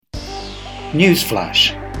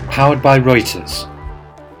Newsflash, powered by Reuters.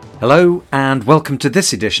 Hello and welcome to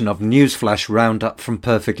this edition of Newsflash Roundup from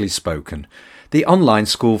Perfectly Spoken, the online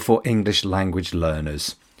school for English language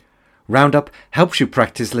learners. Roundup helps you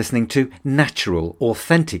practice listening to natural,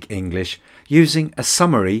 authentic English using a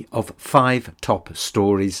summary of 5 top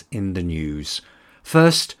stories in the news.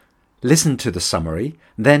 First, listen to the summary,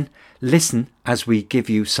 then listen as we give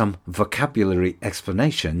you some vocabulary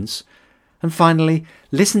explanations, and finally,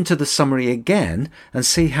 listen to the summary again and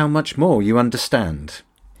see how much more you understand.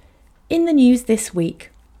 In the news this week,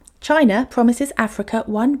 China promises Africa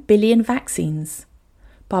 1 billion vaccines.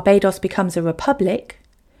 Barbados becomes a republic.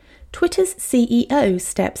 Twitter's CEO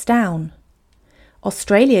steps down.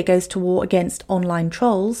 Australia goes to war against online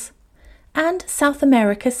trolls. And South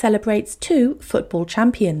America celebrates 2 football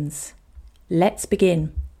champions. Let's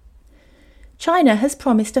begin. China has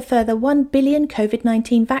promised a further 1 billion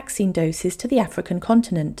COVID-19 vaccine doses to the African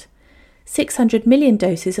continent, 600 million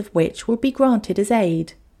doses of which will be granted as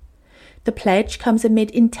aid. The pledge comes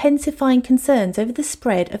amid intensifying concerns over the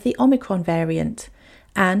spread of the Omicron variant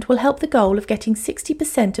and will help the goal of getting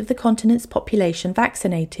 60% of the continent's population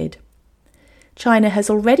vaccinated. China has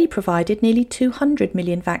already provided nearly 200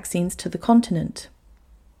 million vaccines to the continent.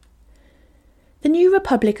 The new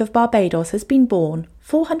Republic of Barbados has been born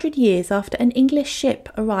 400 years after an English ship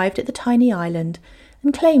arrived at the tiny island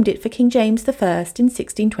and claimed it for King James I in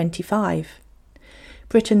 1625.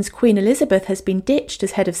 Britain's Queen Elizabeth has been ditched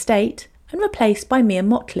as head of state and replaced by Mia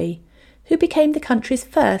Mottley, who became the country's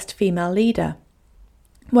first female leader.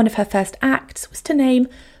 One of her first acts was to name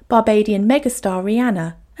Barbadian megastar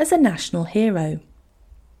Rihanna as a national hero.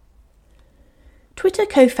 Twitter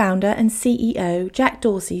co-founder and CEO Jack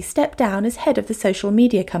Dorsey stepped down as head of the social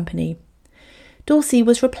media company. Dorsey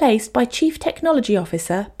was replaced by Chief Technology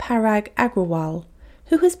Officer Parag Agrawal,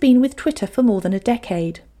 who has been with Twitter for more than a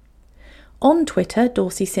decade. On Twitter,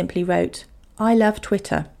 Dorsey simply wrote, "I love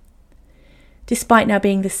Twitter." Despite now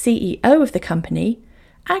being the CEO of the company,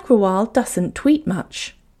 Agrawal doesn't tweet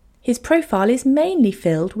much. His profile is mainly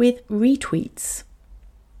filled with retweets.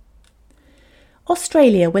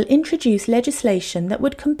 Australia will introduce legislation that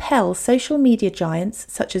would compel social media giants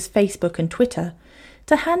such as Facebook and Twitter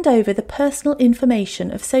to hand over the personal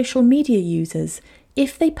information of social media users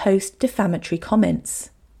if they post defamatory comments.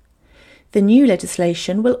 The new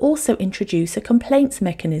legislation will also introduce a complaints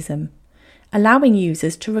mechanism, allowing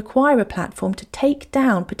users to require a platform to take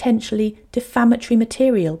down potentially defamatory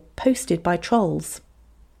material posted by trolls.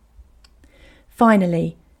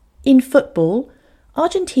 Finally, in football,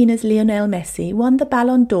 Argentina's Lionel Messi won the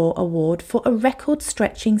Ballon d'Or award for a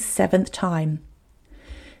record-stretching 7th time.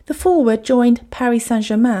 The forward joined Paris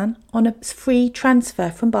Saint-Germain on a free transfer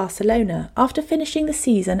from Barcelona after finishing the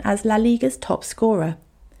season as La Liga's top scorer.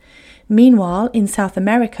 Meanwhile, in South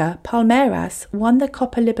America, Palmeiras won the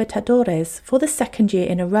Copa Libertadores for the 2nd year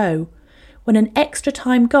in a row, when an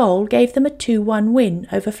extra-time goal gave them a 2-1 win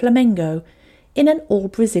over Flamengo in an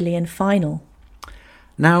all-Brazilian final.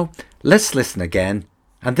 Now, let's listen again,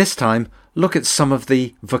 and this time look at some of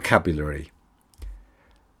the vocabulary.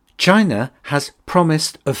 China has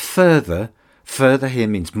promised a further here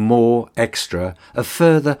means more, extra, a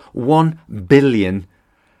further 1 billion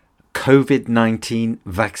COVID-19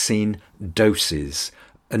 vaccine doses.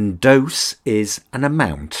 And dose is an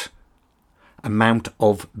amount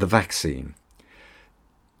of the vaccine.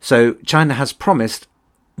 So China has promised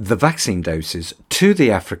the vaccine doses to the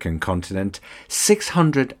African continent,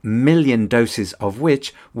 600 million doses of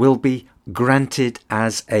which will be granted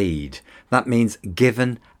as aid. That means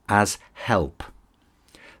given as help.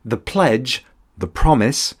 The pledge, the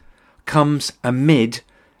promise, comes amid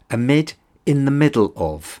in the middle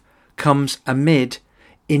of, comes amid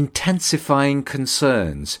intensifying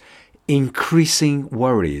concerns, increasing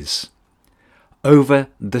worries over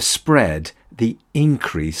the spread, the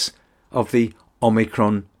increase of the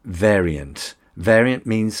Omicron variant. Variant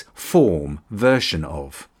means form, version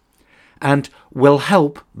of. And will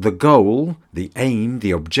help the goal, the aim, the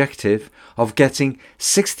objective of getting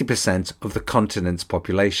 60% of the continent's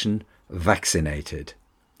population vaccinated.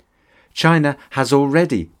 China has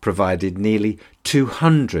already provided nearly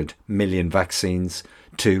 200 million vaccines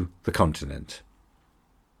to the continent.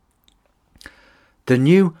 The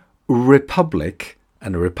new republic,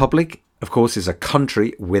 and a republic of course is a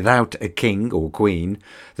country without a king or queen,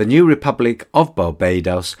 the new Republic of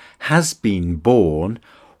Barbados has been born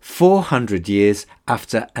 400 years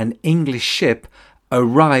after an English ship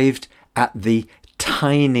arrived at the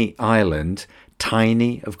tiny island.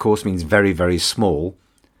 Tiny, of course, means very, very small.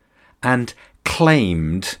 And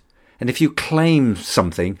claimed, and if you claim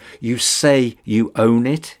something, you say you own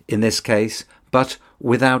it, in this case, but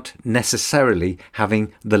without necessarily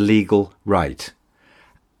having the legal right,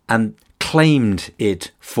 and claimed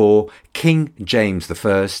it for King James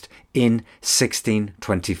I in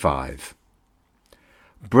 1625.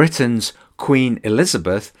 Britain's Queen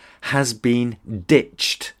Elizabeth has been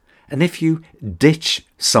ditched, and if you ditch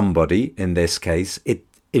somebody, in this case,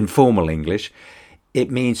 in formal English, it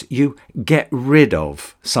means you get rid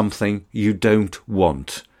of something you don't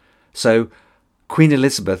want. So Queen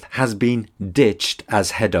Elizabeth has been ditched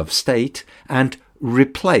as head of state and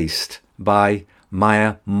replaced by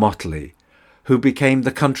Maya Mottley, who became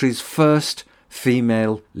the country's first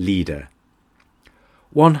female leader.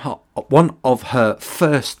 One of her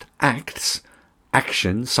first actions,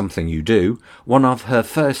 something you do, one of her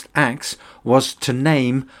first acts was to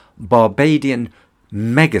name Barbadian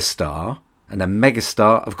megastar, and a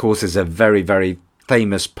megastar, of course, is a very, very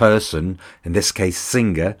famous person, in this case,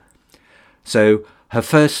 singer. So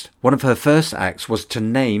one of her first acts was to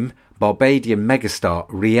name Barbadian megastar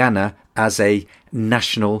Rihanna as a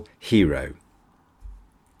national hero.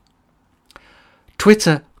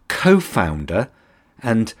 Twitter co-founder,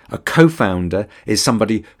 and a co-founder is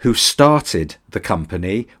somebody who started the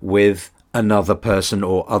company with another person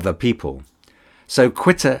or other people. So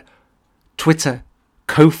Twitter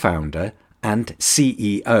co-founder and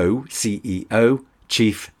CEO,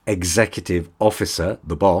 Chief Executive Officer,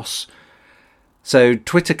 the boss. So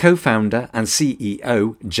Twitter co-founder and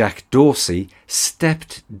CEO Jack Dorsey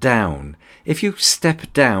stepped down. If you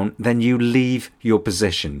step down, then you leave your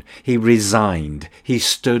position. He resigned. He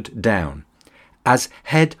stood down as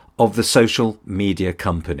head of the social media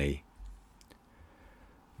company.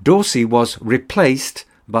 Dorsey was replaced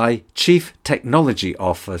by Chief Technology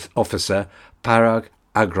Officer Parag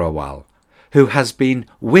Agrawal, who has been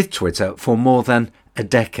with Twitter for more than a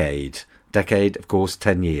decade. Decade, of course,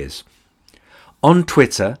 10 years. On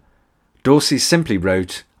Twitter, Dorsey simply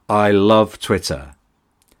wrote, "I love Twitter."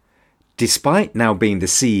 Despite now being the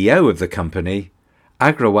CEO of the company,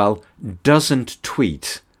 Agrawal doesn't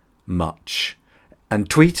tweet much. And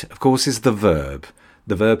tweet, of course, is the verb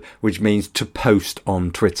which means to post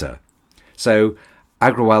on Twitter. So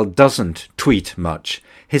Agrawal doesn't tweet much.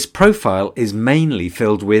 His profile is mainly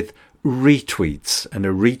filled with retweets, and a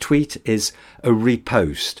retweet is a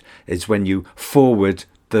repost. It's when you forward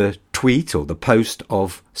the tweet or the post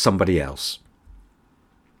of somebody else.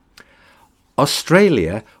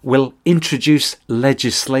 Australia will introduce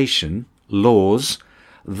laws,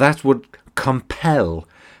 that would compel,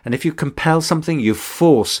 and if you compel something, you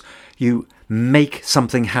force, you make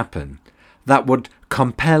something happen. That would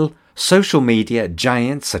compel social media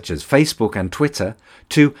giants such as Facebook and Twitter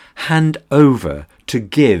to hand over, to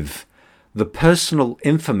give the personal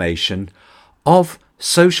information of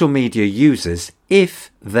social media users if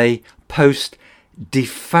they post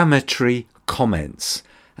defamatory comments.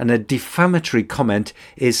 And a defamatory comment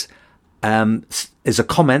is a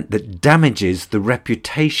comment that damages the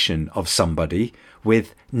reputation of somebody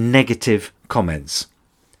with negative comments.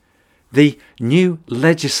 The new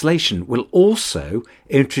legislation will also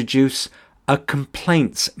introduce a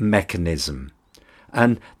complaints mechanism,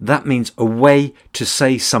 and that means a way to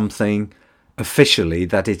say something officially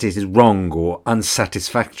that it is wrong or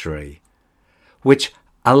unsatisfactory, which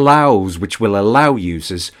will allow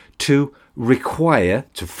users to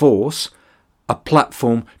force a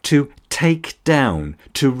platform to take down,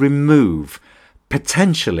 to remove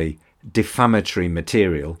potentially defamatory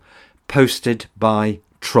material posted by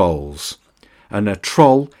trolls. And a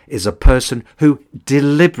troll is a person who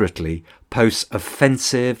deliberately posts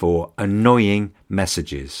offensive or annoying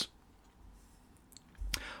messages.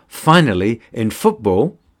 Finally, in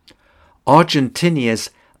football, Argentina's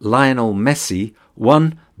Lionel Messi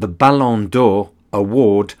won the Ballon d'Or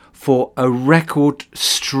award for a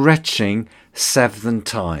record-stretching 7th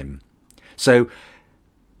time. So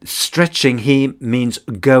stretching here means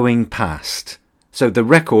going past. So the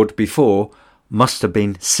record before must have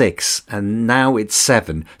been 6 and now it's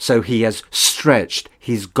 7. So he has stretched,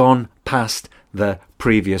 he's gone past the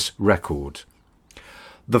previous record.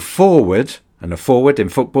 The forward, and a forward in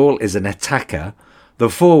football is an attacker, the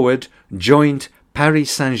forward joined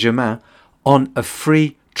Paris Saint-Germain on a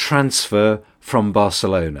free transfer from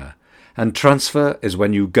Barcelona. And transfer is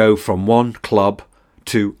when you go from one club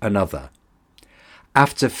to another.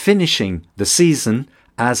 After finishing the season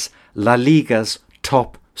as La Liga's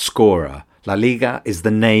top scorer. La Liga is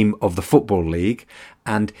the name of the football league,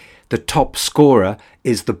 and the top scorer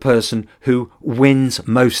is the person who wins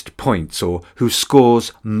most points or who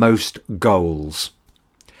scores most goals.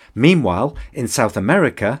 Meanwhile, in South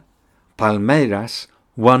America, Palmeiras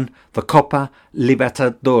won the Copa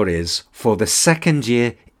Libertadores for the second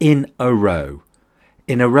year in a row.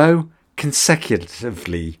 in a row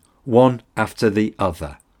consecutively, one after the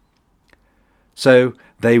other. So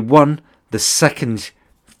they won the second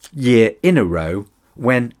year in a row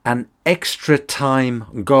when an extra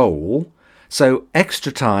time goal, so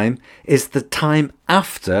extra time is the time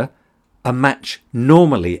after a match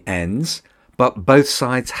normally ends, but both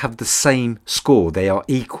sides have the same score, they are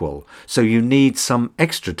equal. So you need some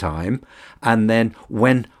extra time, and then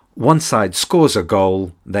when one side scores a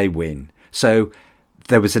goal, they win. So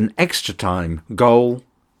there was an extra time goal.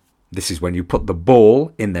 This is when you put the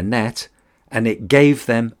ball in the net, and it gave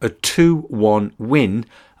them a 2-1 win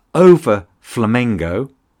over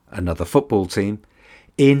Flamengo, another football team,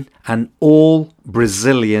 in an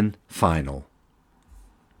all-Brazilian final.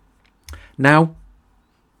 Now,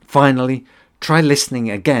 finally, try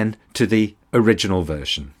listening again to the original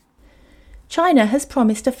version. China has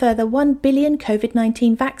promised a further 1 billion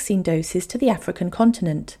COVID-19 vaccine doses to the African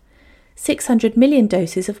continent, 600 million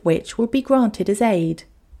doses of which will be granted as aid.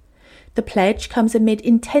 The pledge comes amid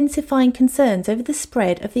intensifying concerns over the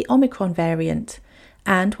spread of the Omicron variant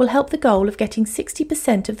and will help the goal of getting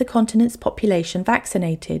 60% of the continent's population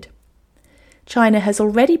vaccinated. China has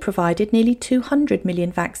already provided nearly 200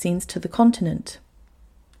 million vaccines to the continent.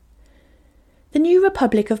 The new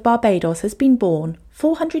Republic of Barbados has been born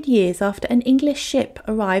 400 years after an English ship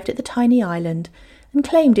arrived at the tiny island and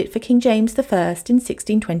claimed it for King James I in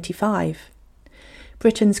 1625.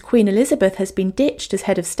 Britain's Queen Elizabeth has been ditched as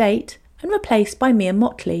head of state and replaced by Mia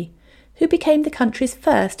Mottley, who became the country's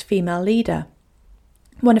first female leader.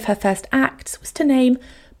 One of her first acts was to name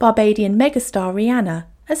Barbadian megastar Rihanna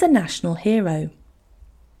as a national hero.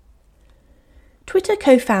 Twitter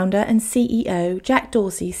co-founder and CEO Jack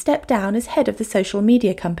Dorsey stepped down as head of the social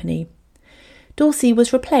media company. Dorsey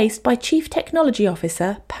was replaced by Chief Technology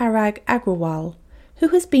Officer Parag Agrawal, who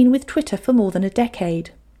has been with Twitter for more than a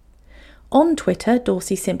decade. On Twitter,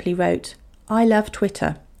 Dorsey simply wrote, "I love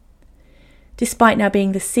Twitter." Despite now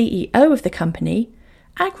being the CEO of the company,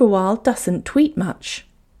 Agrawal doesn't tweet much.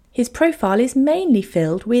 His profile is mainly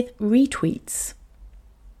filled with retweets.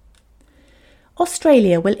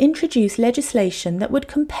 Australia will introduce legislation that would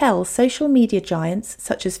compel social media giants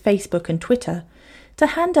such as Facebook and Twitter to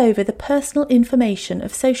hand over the personal information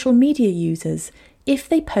of social media users if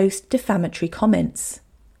they post defamatory comments.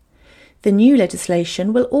 The new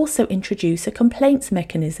legislation will also introduce a complaints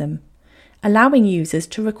mechanism, allowing users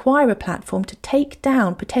to require a platform to take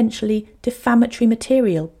down potentially defamatory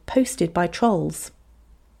material posted by trolls.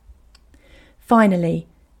 Finally,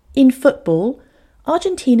 in football,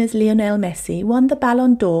 Argentina's Lionel Messi won the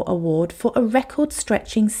Ballon d'Or award for a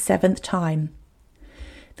record-stretching 7th time.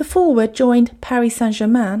 The forward joined Paris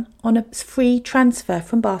Saint-Germain on a free transfer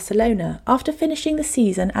from Barcelona after finishing the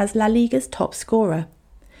season as La Liga's top scorer.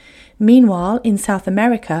 Meanwhile, in South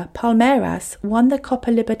America, Palmeiras won the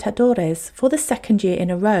Copa Libertadores for the second year in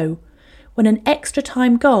a row, when an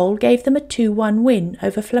extra-time goal gave them a 2-1 win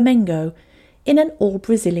over Flamengo in an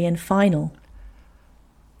all-Brazilian final.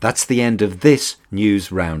 That's the end of this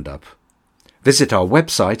news roundup. Visit our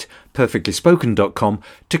website, perfectlyspoken.com,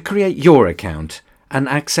 to create your account and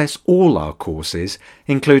access all our courses,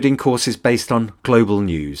 including courses based on global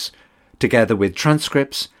news, together with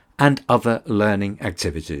transcripts and other learning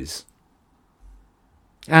activities.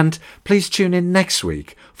 And please tune in next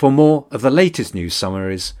week for more of the latest news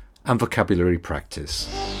summaries and vocabulary practice.